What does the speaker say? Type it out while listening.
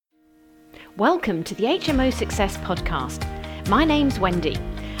Welcome to the HMO Success Podcast. My name's Wendy,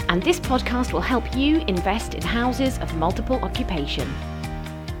 and this podcast will help you invest in houses of multiple occupation.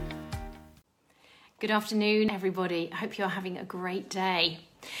 Good afternoon, everybody. I hope you're having a great day.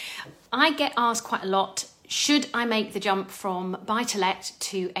 I get asked quite a lot, should I make the jump from buy-to-let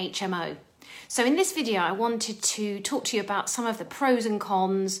to HMO? So in this video, I wanted to talk to you about some of the pros and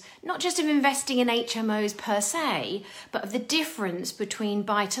cons, not just of investing in HMOs per se, but of the difference between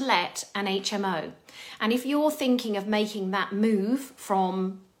buy-to-let and HMO. And if you're thinking of making that move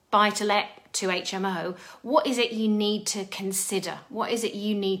from buy-to-let to HMO, what is it you need to consider? What is it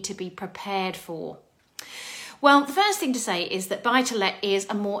you need to be prepared for? Well, the first thing to say is that buy-to-let is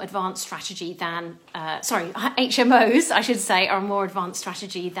a more advanced strategy than, HMOs, I should say, are a more advanced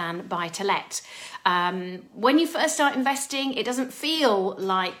strategy than buy-to-let. When you first start investing, it doesn't feel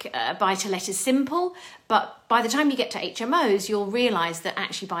like buy-to-let is simple, but by the time you get to HMOs, you'll realise that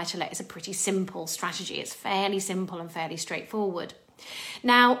actually buy-to-let is a pretty simple strategy. It's fairly simple and fairly straightforward.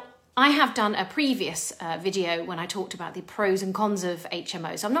 Now, I have done a previous video when I talked about the pros and cons of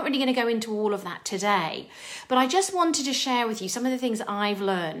HMO, so I'm not really going to go into all of that today, but I just wanted to share with you some of the things I've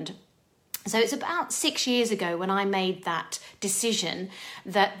learned. So it's about 6 years ago when I made that decision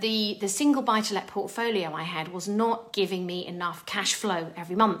that the single buy-to-let portfolio I had was not giving me enough cash flow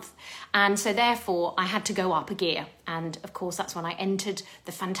every month. And so therefore I had to go up a gear. And of course, that's when I entered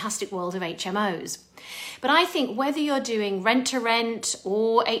the fantastic world of HMOs. But I think whether you're doing rent-to-rent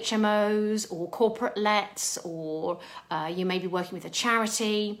or HMOs or corporate lets or you may be working with a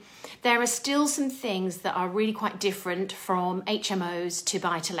charity, there are still some things that are really quite different from HMOs to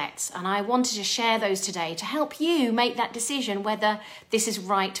buy-to-lets. And I wanted to share those today to help you make that decision whether this is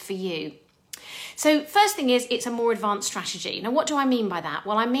right for you. So first thing is, it's a more advanced strategy. Now, what do I mean by that?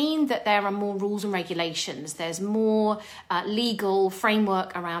 Well, I mean that there are more rules and regulations. There's more legal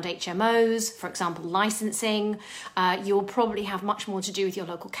framework around HMOs, for example, licensing. You'll probably have much more to do with your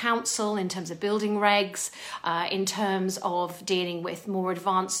local council in terms of building regs, in terms of dealing with more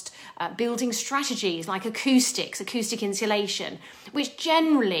advanced building strategies like acoustics, acoustic insulation, which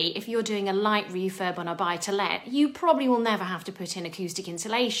generally, if you're doing a light refurb on a buy-to-let, you probably will never have to put in acoustic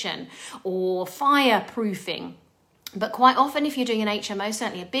insulation or fireproofing. But quite often, if you're doing an HMO,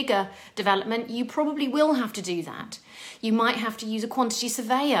 certainly a bigger development, you probably will have to do that. You might have to use a quantity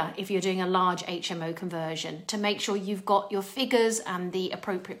surveyor if you're doing a large HMO conversion to make sure you've got your figures and the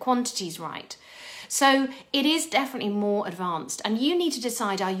appropriate quantities right. So it is definitely more advanced, and you need to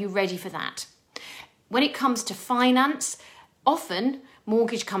decide, are you ready for that? When it comes to finance, often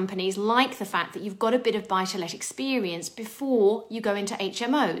mortgage companies like the fact that you've got a bit of buy-to-let experience before you go into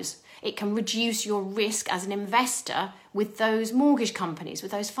HMOs. It can reduce your risk as an investor with those mortgage companies,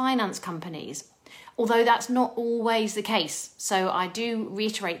 with those finance companies. Although that's not always the case. So I do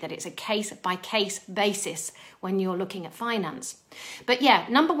reiterate that it's a case-by-case basis when you're looking at finance. But yeah,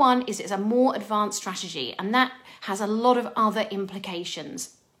 number one is it's a more advanced strategy, and that has a lot of other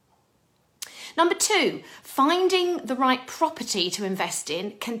implications. Number two, finding the right property to invest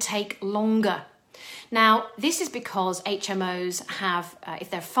in can take longer. Now, this is because HMOs have, if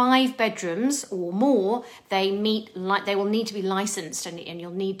they're 5 bedrooms or more, they will need to be licensed, and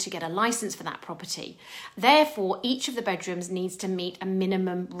you'll need to get a license for that property. Therefore, each of the bedrooms needs to meet a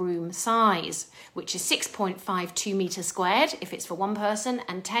minimum room size, which is 6.52 metres squared if it's for one person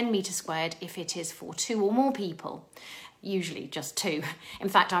and 10 metres squared if it is for 2 or more people. Usually just 2. In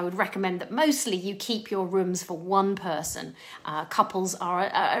fact, I would recommend that mostly you keep your rooms for one person. Couples are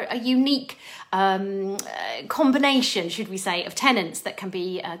a unique combination, should we say, of tenants that can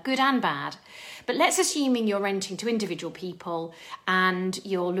be good and bad. But let's assuming you're renting to individual people and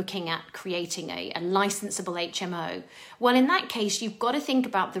you're looking at creating a licensable HMO. Well, in that case, you've got to think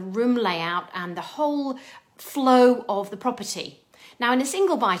about the room layout and the whole flow of the property. Now, in a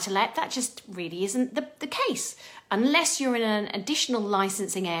single buy-to-let, that just really isn't the case. Unless you're in an additional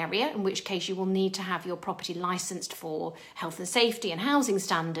licensing area, in which case you will need to have your property licensed for health and safety and housing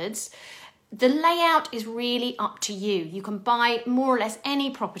standards, the layout is really up to you. You can buy more or less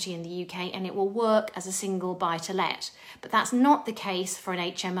any property in the UK and it will work as a single buy-to-let. But that's not the case for an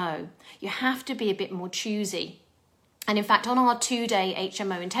HMO. You have to be a bit more choosy. And in fact, on our 2-day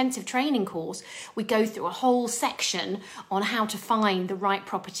HMO intensive training course, we go through a whole section on how to find the right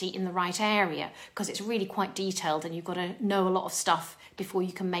property in the right area, because it's really quite detailed and you've got to know a lot of stuff before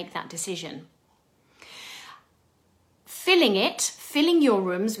you can make that decision. Filling your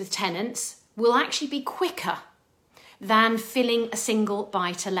rooms with tenants will actually be quicker than filling a single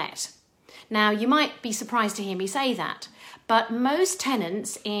buy-to-let. Now, you might be surprised to hear me say that, but most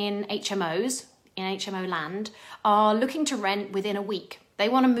tenants in HMOs, in HMO land, are looking to rent within a week. They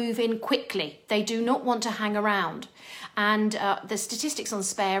want to move in quickly. They do not want to hang around. And the statistics on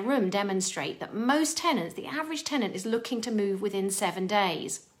spare room demonstrate that most tenants, the average tenant is looking to move within 7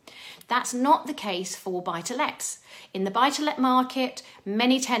 days. That's not the case for buy-to-lets. In the buy-to-let market,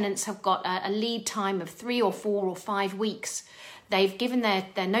 many tenants have got a lead time of 3 or 4 or 5 weeks. They've given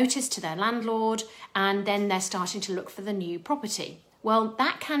their notice to their landlord, and then they're starting to look for the new property. Well,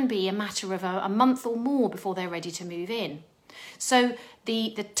 that can be a matter of a month or more before they're ready to move in. So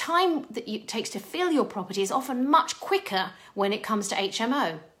the time that it takes to fill your property is often much quicker when it comes to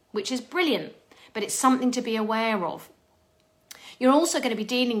HMO, which is brilliant, but it's something to be aware of. You're also going to be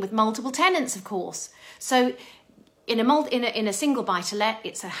dealing with multiple tenants, of course. So in a single buy-to-let,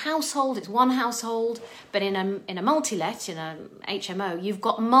 it's a household, it's one household, but in a multi-let, in a HMO, you've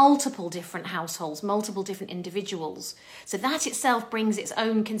got multiple different households, multiple different individuals. So that itself brings its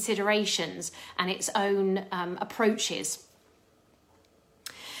own considerations and its own approaches.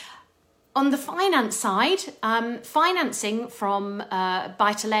 On the finance side, financing from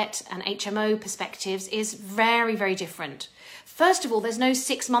buy-to-let and HMO perspectives is very, very different. First of all, there's no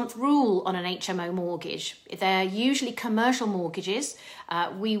 6-month rule on an HMO mortgage. They're usually commercial mortgages.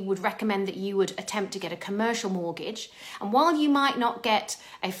 We would recommend that you would attempt to get a commercial mortgage. And while you might not get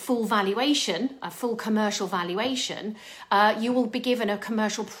a full valuation, a full commercial valuation, you will be given a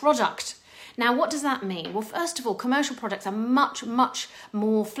commercial product. Now, what does that mean? Well, first of all, commercial products are much, much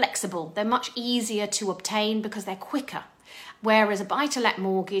more flexible. They're much easier to obtain because they're quicker. Whereas a buy-to-let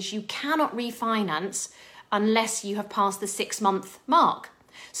mortgage, you cannot refinance unless you have passed the 6-month mark.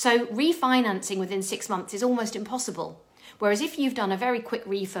 So refinancing within 6 months is almost impossible. Whereas if you've done a very quick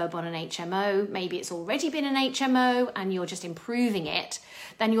refurb on an HMO, maybe it's already been an HMO and you're just improving it,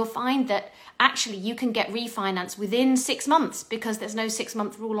 then you'll find that actually you can get refinance within 6 months because there's no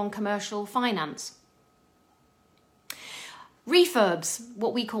 6-month rule on commercial finance. Refurbs,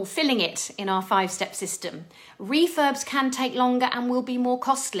 what we call filling it in our 5-step system. Refurbs can take longer and will be more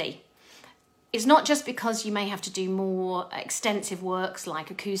costly. It's not just because you may have to do more extensive works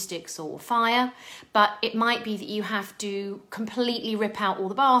like acoustics or fire, but it might be that you have to completely rip out all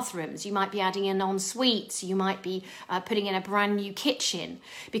the bathrooms. You might be adding in en-suites. You might be putting in a brand new kitchen,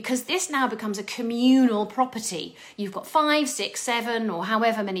 because this now becomes a communal property. You've got 5, 6, 7 or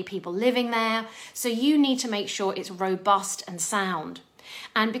however many people living there. So you need to make sure it's robust and sound.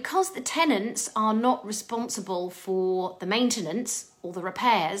 And because the tenants are not responsible for the maintenance or the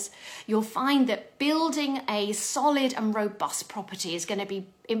repairs, you'll find that building a solid and robust property is going to be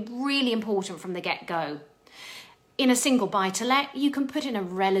really important from the get-go. In a single buy-to-let, you can put in a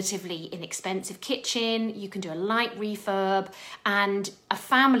relatively inexpensive kitchen, you can do a light refurb, and a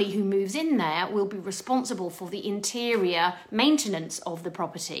family who moves in there will be responsible for the interior maintenance of the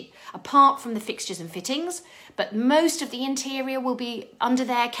property, apart from the fixtures and fittings, but most of the interior will be under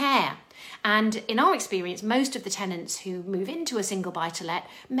their care. And in our experience, most of the tenants who move into a single buy-to-let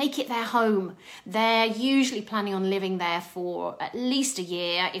make it their home. They're usually planning on living there for at least a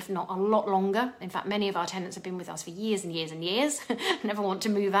year, if not a lot longer. In fact, many of our tenants have been with us for years and years and years, never want to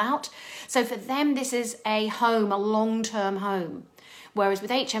move out. So for them, this is a home, a long-term home. Whereas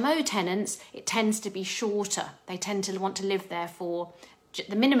with HMO tenants, it tends to be shorter. They tend to want to live there for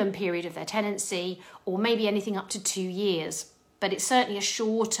the minimum period of their tenancy, or maybe anything up to 2 years. But it's certainly a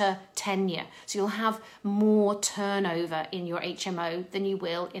shorter tenure. So you'll have more turnover in your HMO than you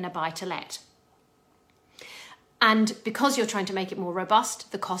will in a buy-to-let. And because you're trying to make it more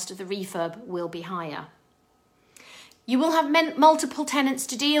robust, the cost of the refurb will be higher. You will have multiple tenants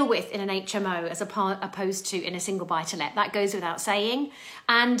to deal with in an HMO as opposed to in a single buy-to-let. That goes without saying.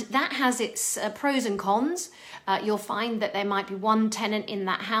 And that has its pros and cons. You'll find that there might be one tenant in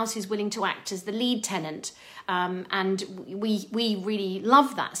that house who's willing to act as the lead tenant. And we really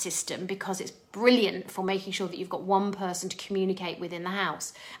love that system because it's brilliant for making sure that you've got one person to communicate with in the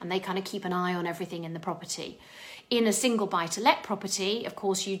house and they kind of keep an eye on everything in the property. In a single buy-to-let property, of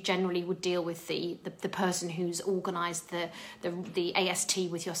course, you generally would deal with the person who's organised the AST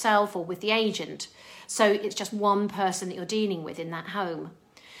with yourself or with the agent. So it's just one person that you're dealing with in that home.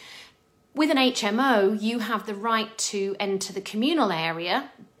 With an HMO, you have the right to enter the communal area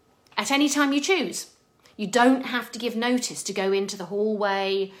at any time you choose. You don't have to give notice to go into the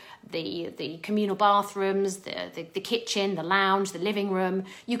hallway, the communal bathrooms, the kitchen, the lounge, the living room.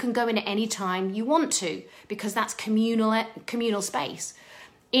 You can go in at any time you want to because that's communal space.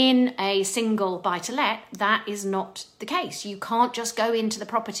 In a single buy-to-let, that is not the case. You can't just go into the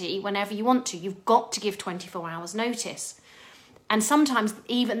property whenever you want to. You've got to give 24 hours notice. And sometimes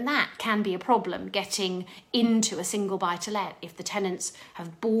even that can be a problem, getting into a single buy-to-let if the tenants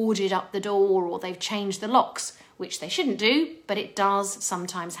have boarded up the door or they've changed the locks, which they shouldn't do, but it does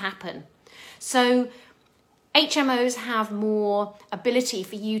sometimes happen. So HMOs have more ability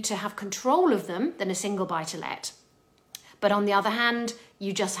for you to have control of them than a single buy-to-let. But on the other hand,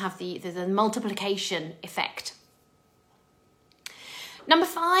 you just have the multiplication effect. Number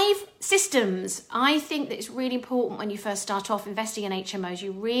 5, systems. I think that it's really important when you first start off investing in HMOs,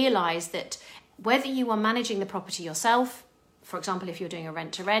 you realise that whether you are managing the property yourself, for example, if you're doing a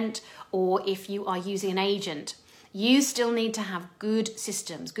rent-to-rent, or if you are using an agent, you still need to have good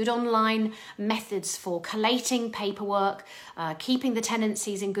systems, good online methods for collating paperwork, keeping the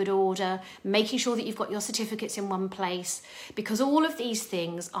tenancies in good order, making sure that you've got your certificates in one place, because all of these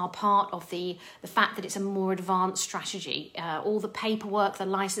things are part of the fact that it's a more advanced strategy. All the paperwork, the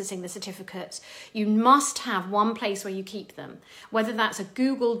licensing, the certificates, you must have one place where you keep them, whether that's a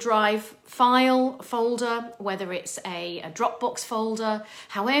Google Drive file folder, whether it's a Dropbox folder,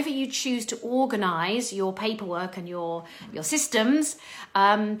 however you choose to organise your paperwork and your systems,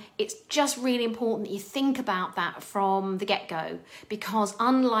 it's just really important that you think about that from the get-go, because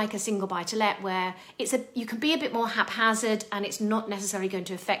unlike a single buy-to-let where you can be a bit more haphazard and it's not necessarily going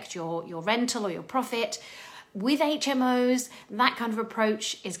to affect your rental or your profit, with HMOs, that kind of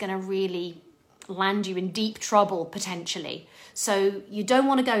approach is going to really land you in deep trouble potentially. So you don't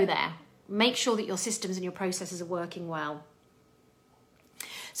want to go there. Make sure that your systems and your processes are working well.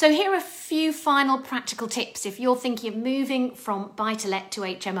 So here are a few final practical tips. If you're thinking of moving from buy-to-let to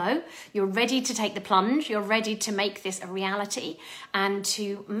HMO, you're ready to take the plunge, you're ready to make this a reality and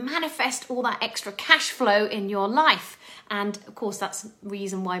to manifest all that extra cash flow in your life. And of course, that's the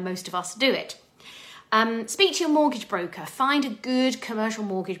reason why most of us do it. Speak to your mortgage broker. Find a good commercial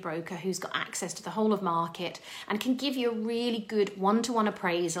mortgage broker who's got access to the whole of market and can give you a really good one-to-one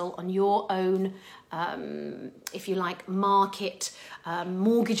appraisal on your own, if you like, market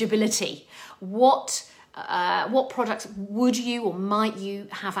mortgageability. What products would you or might you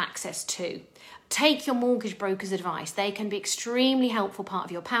have access to? Take your mortgage broker's advice. They can be extremely helpful part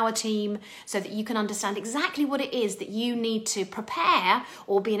of your power team so that you can understand exactly what it is that you need to prepare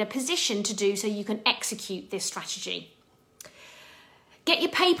or be in a position to do so you can execute this strategy. Get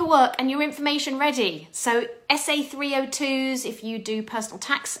your paperwork and your information ready. So SA 302s if you do personal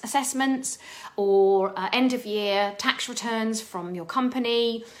tax assessments or end of year tax returns from your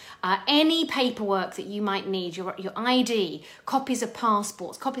company, any paperwork that you might need, your ID, copies of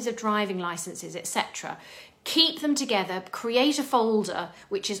passports, copies of driving licenses, etc. Keep them together, create a folder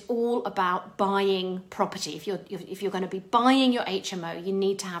which is all about buying property. If you're going to be buying your HMO, you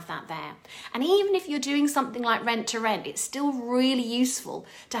need to have that there. And even if you're doing something like rent to rent, it's still really useful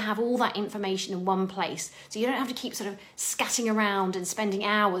to have all that information in one place. So you don't have to keep sort of scatting around and spending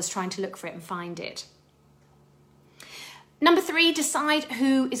hours trying to look for it and find it. Number 3, decide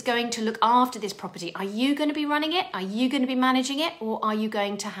who is going to look after this property. Are you going to be running it? Are you going to be managing it? Or are you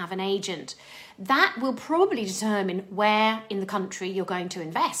going to have an agent? That will probably determine where in the country you're going to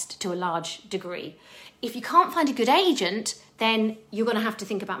invest to a large degree. If you can't find a good agent, then you're going to have to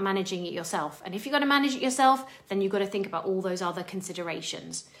think about managing it yourself. And if you're going to manage it yourself, then you've got to think about all those other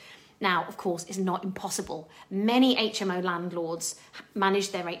considerations. Now, of course, it's not impossible. Many HMO landlords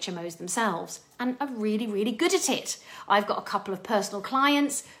manage their HMOs themselves and are really, really good at it. I've got a couple of personal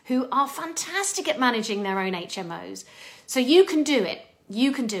clients who are fantastic at managing their own HMOs. So you can do it.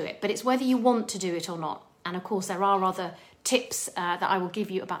 You can do it, but it's whether you want to do it or not. And of course, there are other tips that I will give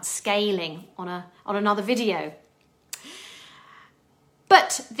you about scaling on another video.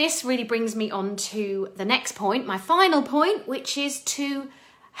 But this really brings me on to the next point, my final point, which is to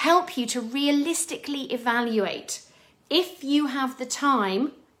help you to realistically evaluate if you have the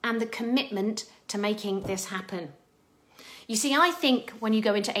time and the commitment to making this happen. You see, I think when you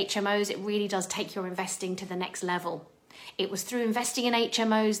go into HMOs, it really does take your investing to the next level. It was through investing in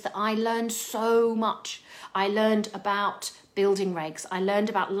HMOs that I learned so much. I learned about building regs. I learned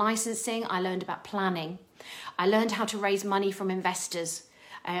about licensing. I learned about planning. I learned how to raise money from investors.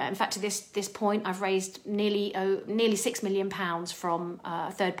 In fact, to this point, I've raised nearly £6 million from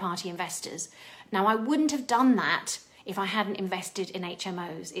third-party investors. Now, I wouldn't have done that if I hadn't invested in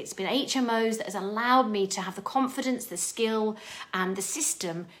HMOs. It's been HMOs that has allowed me to have the confidence, the skill, and the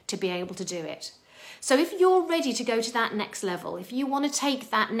system to be able to do it. So if you're ready to go to that next level, if you want to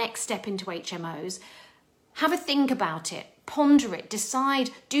take that next step into HMOs, have a think about it, ponder it, decide,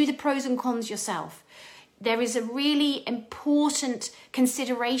 do the pros and cons yourself. There is a really important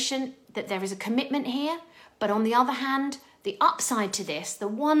consideration that there is a commitment here, but on the other hand, The upside to this, the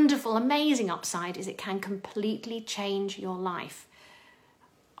wonderful, amazing upside, is it can completely change your life.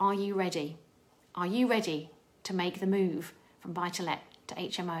 Are you ready? Are you ready to make the move from buy-to-let to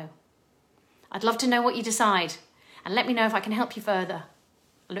HMO? I'd love to know what you decide, and let me know if I can help you further.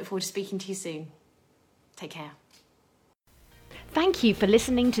 I look forward to speaking to you soon. Take care. Thank you for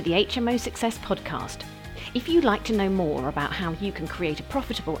listening to the HMO Success Podcast. If you'd like to know more about how you can create a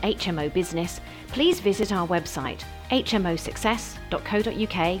profitable HMO business, please visit our website,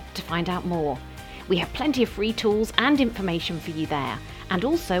 hmosuccess.co.uk, to find out more. We have plenty of free tools and information for you there, and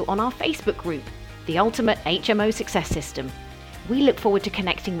also on our Facebook group, The Ultimate HMO Success System. We look forward to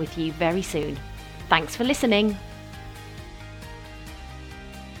connecting with you very soon. Thanks for listening.